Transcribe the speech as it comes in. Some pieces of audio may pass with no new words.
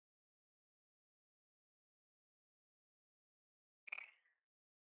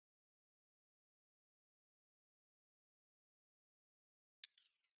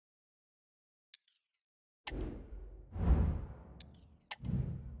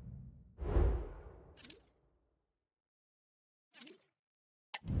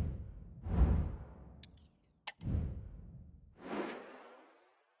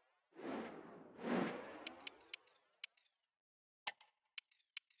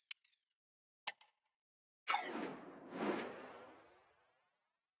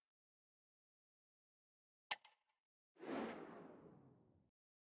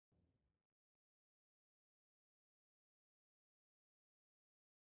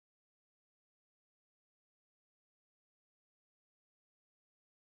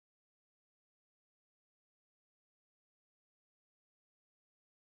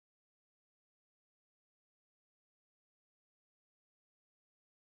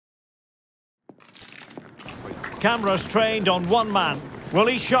Cameras trained on one man. Will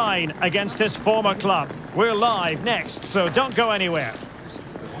he shine against his former club? We're live next, so don't go anywhere.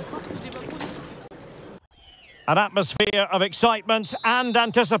 An atmosphere of excitement and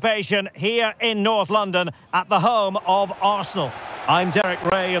anticipation here in North London at the home of Arsenal. I'm Derek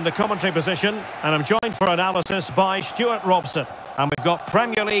Ray in the commentary position, and I'm joined for analysis by Stuart Robson. And we've got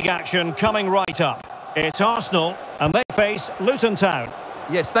Premier League action coming right up. It's Arsenal, and they face Luton Town.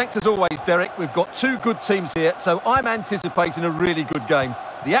 Yes, thanks as always, Derek. We've got two good teams here, so I'm anticipating a really good game.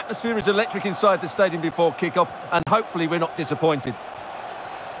 The atmosphere is electric inside the stadium before kick-off, and hopefully we're not disappointed.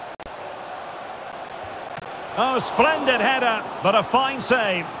 Oh, splendid header, but a fine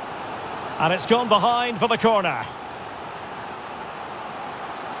save. And it's gone behind for the corner.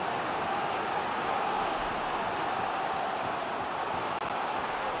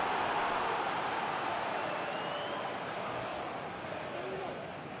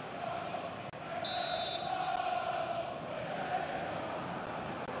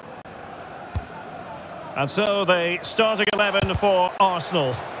 And so the starting 11 for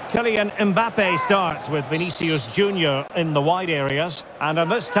Arsenal. Kylian Mbappe starts with Vinicius Junior in the wide areas. And in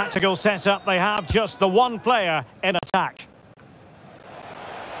this tactical setup, they have just the one player in attack.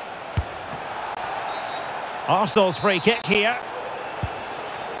 Arsenal's free kick here.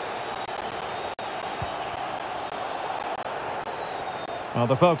 Well,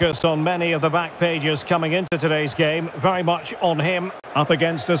 the focus on many of the back pages coming into today's game, very much on him, up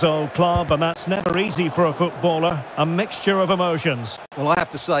against his old club, and that's never easy for a footballer, a mixture of emotions. Well, I have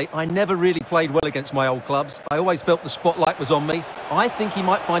to say, I never really played well against my old clubs. I always felt the spotlight was on me. I think he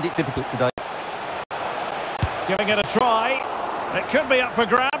might find it difficult today. Giving it a try. It could be up for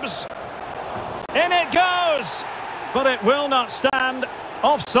grabs. In it goes! But it will not stand.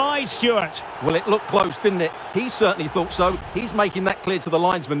 Offside, Stuart. Well, it looked close, didn't it? He certainly thought so. He's making that clear to the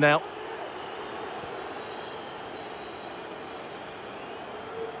linesman now.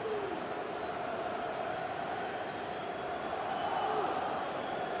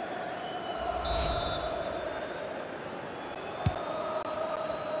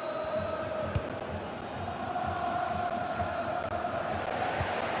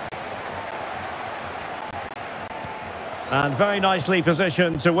 And very nicely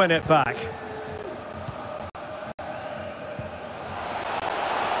positioned to win it back.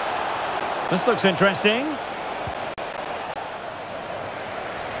 This looks interesting.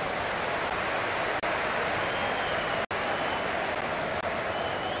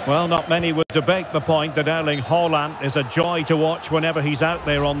 Well, not many would debate the point that Erling Haaland is a joy to watch whenever he's out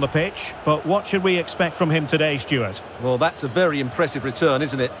there on the pitch. But what should we expect from him today, Stuart? Well, that's a very impressive return,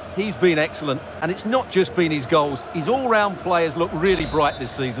 isn't it? He's been excellent, and it's not just been his goals. His all-round players look really bright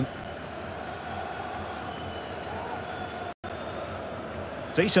this season.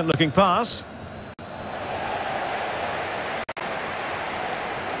 Decent-looking pass.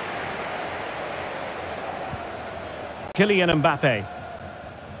 Kylian Mbappe.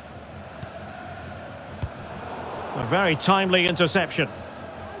 A very timely interception.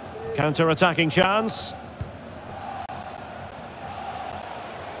 Counter-attacking chance.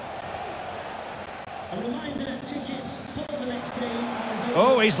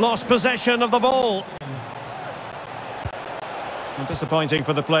 Oh, he's lost possession of the ball. And disappointing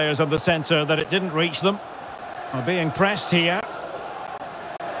for the players on the centre that it didn't reach them. Are being pressed here.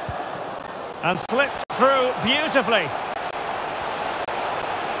 And slipped through beautifully.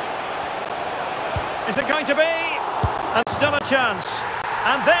 Is it going to be? And still a chance.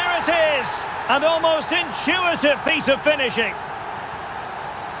 And there it is. An almost intuitive piece of finishing.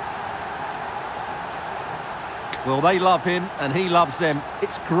 Well, they love him and he loves them.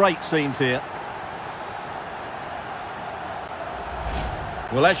 It's great scenes here.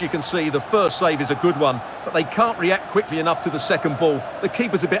 Well, as you can see, the first save is a good one, but they can't react quickly enough to the second ball. The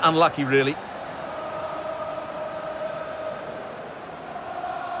keeper's a bit unlucky, really.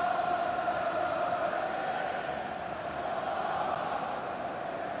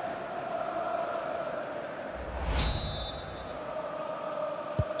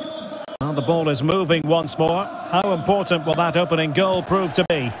 Well, the ball is moving once more. How important will that opening goal prove to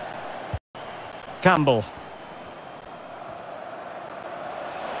be? Campbell.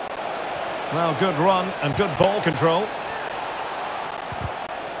 Well, good run and good ball control.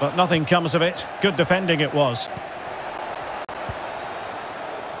 But nothing comes of it. Good defending it was.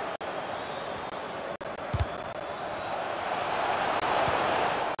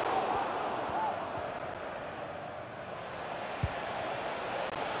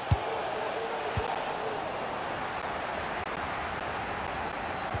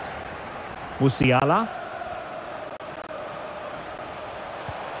 Musiala.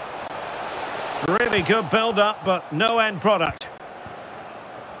 Really good build-up, but no end product.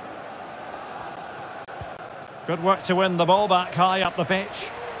 Good work to win the ball back high up the pitch.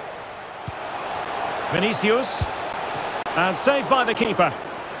 Vinicius. And saved by the keeper.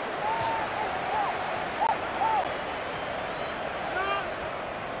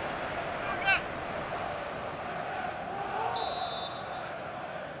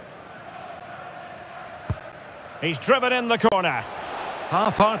 He's driven in the corner.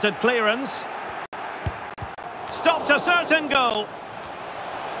 Half-hearted clearance. Stopped a certain goal.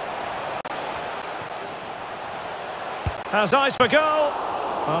 Has eyes for goal.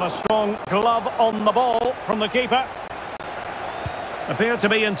 And a strong glove on the ball from the keeper. Appeared to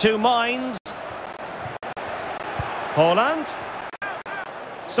be in two minds. Holland.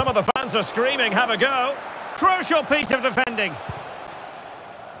 Some of the fans are screaming, have a go. Crucial piece of defending.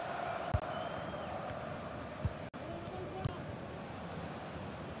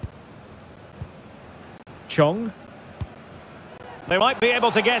 Chong. They might be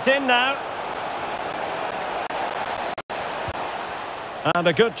able to get in now. And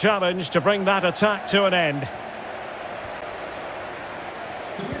a good challenge to bring that attack to an end.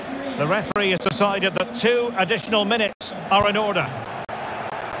 The referee has decided that 2 additional minutes are in order.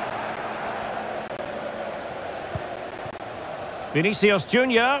 Vinicius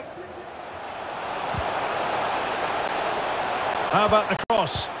Junior. How about the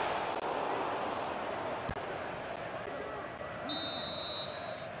cross?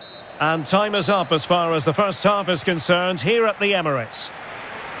 And time is up as far as the first half is concerned here at the Emirates.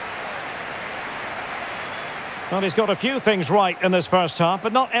 Well, he's got a few things right in this first half,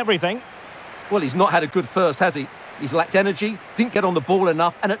 but not everything. Well, he's not had a good first, has he? He's lacked energy, didn't get on the ball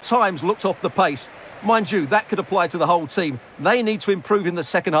enough, and at times looked off the pace. Mind you, that could apply to the whole team. They need to improve in the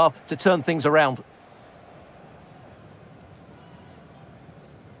second half to turn things around.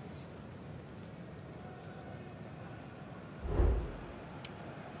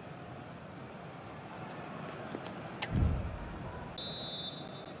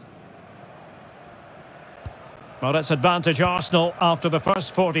 Well, it's advantage Arsenal after the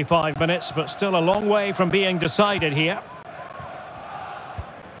first 45 minutes, but still a long way from being decided here.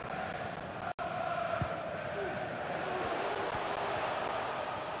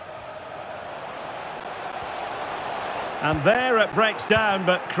 And there it breaks down,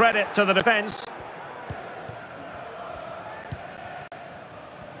 but credit to the defence.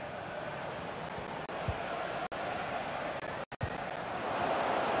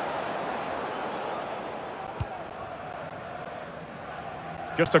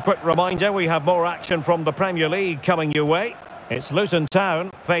 Just a quick reminder, we have more action from the Premier League coming your way. It's Luton Town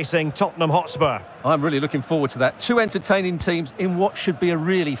facing Tottenham Hotspur. I'm really looking forward to that. 2 entertaining teams in what should be a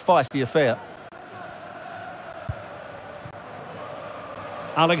really feisty affair.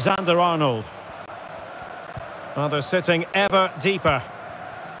 Alexander-Arnold. Oh, they're sitting ever deeper.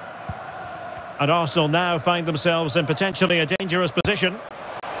 And Arsenal now find themselves in potentially a dangerous position.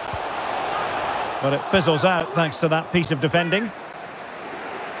 But it fizzles out thanks to that piece of defending.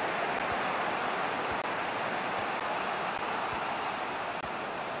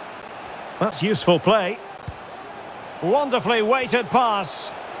 That's useful play. Wonderfully weighted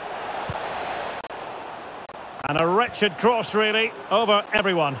pass. And a wretched cross, really, over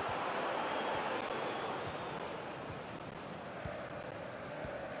everyone.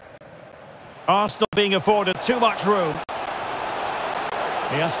 Arsenal being afforded too much room.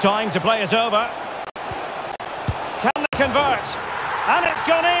 He has time to play it over. Can they convert? And it's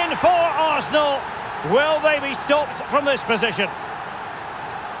gone in for Arsenal. Will they be stopped from this position?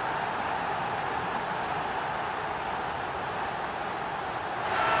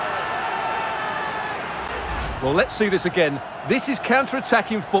 Well, let's see this again. This is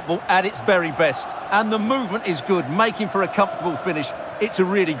counter-attacking football at its very best. And the movement is good, making for a comfortable finish. It's a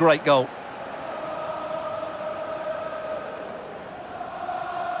really great goal.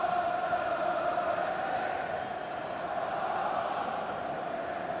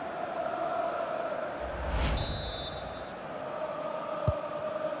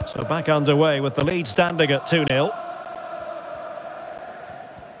 So back underway with the lead standing at 2-0.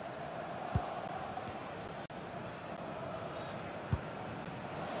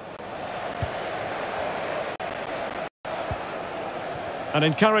 An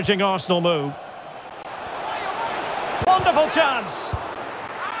encouraging Arsenal move. Wonderful chance.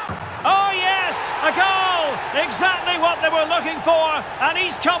 Oh yes, a goal! Exactly what they were looking for, and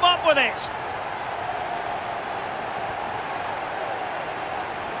he's come up with it.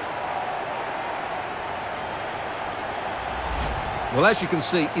 Well, as you can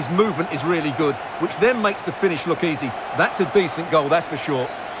see, his movement is really good, which then makes the finish look easy. That's a decent goal, that's for sure.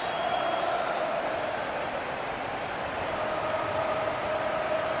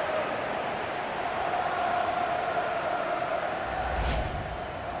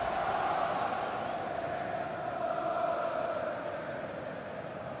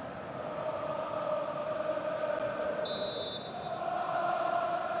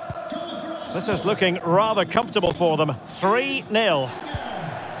 This is looking rather comfortable for them. 3-0.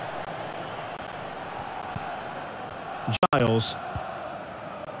 Giles.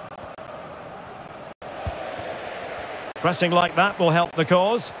 Pressing like that will help the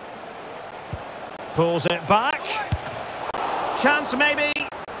cause. Pulls it back. Chance maybe.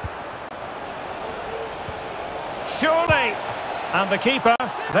 Surely. And the keeper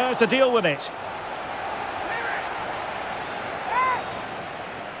there to deal with it.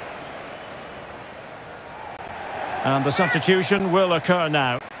 And the substitution will occur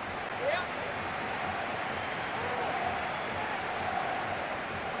now.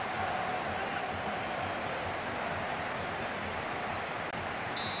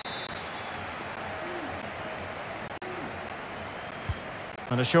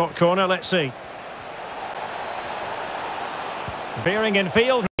 And a short corner, let's see. Veering in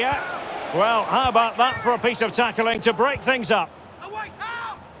field here. Well, how about that for a piece of tackling to break things up?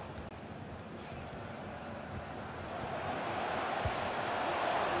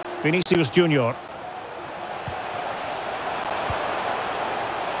 Vinicius Junior.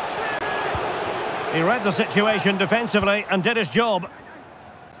 He read the situation defensively and did his job.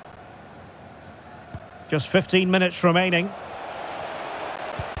 Just 15 minutes remaining.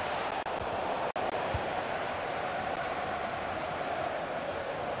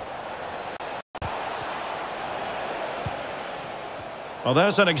 Well,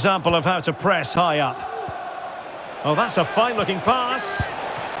 there's an example of how to press high up. Oh, that's a fine-looking pass.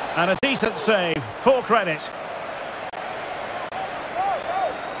 And a decent save. Full credit.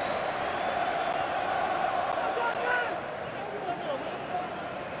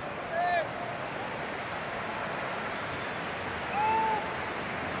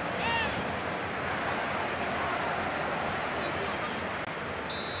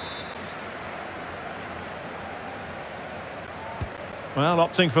 Well,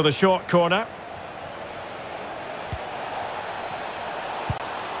 opting for the short corner.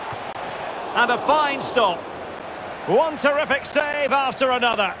 And a fine stop. One terrific save after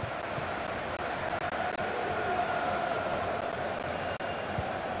another.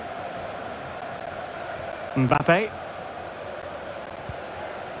 Mbappe.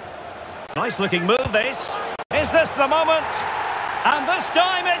 Nice looking move this. Is this the moment? And this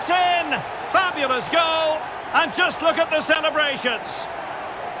time it's in. Fabulous goal. And just look at the celebrations.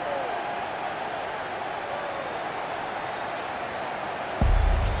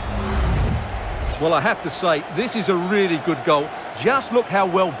 Well, I have to say, this is a really good goal. Just look how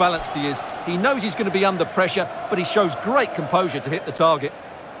well balanced he is. He knows he's going to be under pressure, but he shows great composure to hit the target.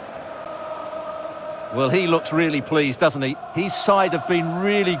 Well, he looks really pleased, doesn't he? His side have been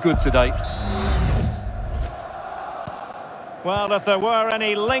really good today. Well, if there were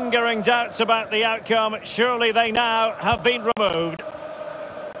any lingering doubts about the outcome, surely they now have been removed.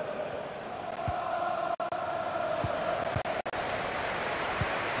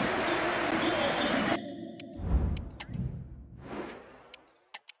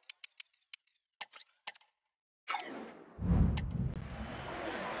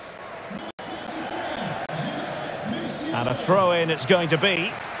 And a throw-in it's going to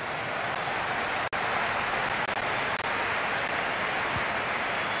be.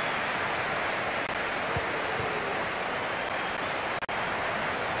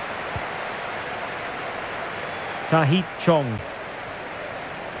 Tahith Chong.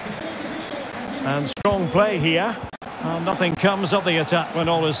 And strong play here. And nothing comes of the attack when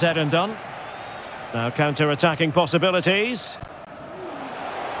all is said and done. Now counter-attacking possibilities.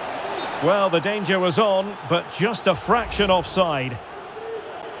 Well, the danger was on, but just a fraction offside.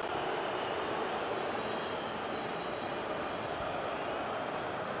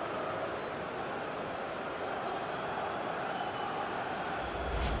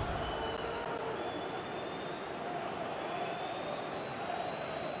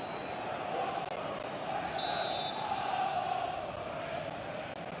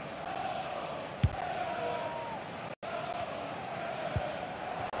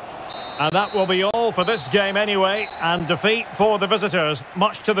 And that will be all for this game anyway, and defeat for the visitors,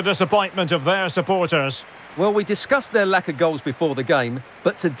 much to the disappointment of their supporters. Well, we discussed their lack of goals before the game,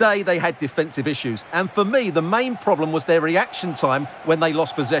 but today they had defensive issues. And for me, the main problem was their reaction time when they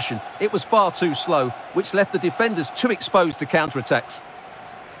lost possession. It was far too slow, which left the defenders too exposed to counter-attacks.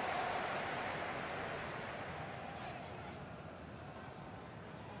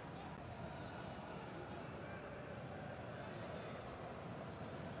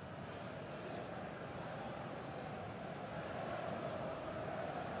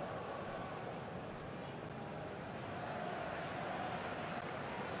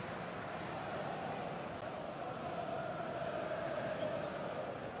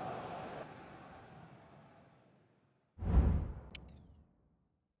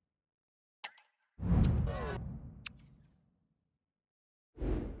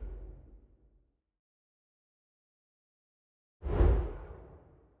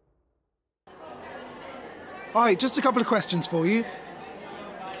 Hi, just a couple of questions for you.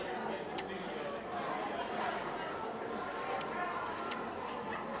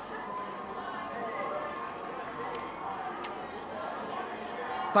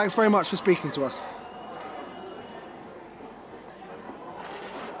 Thanks very much for speaking to us.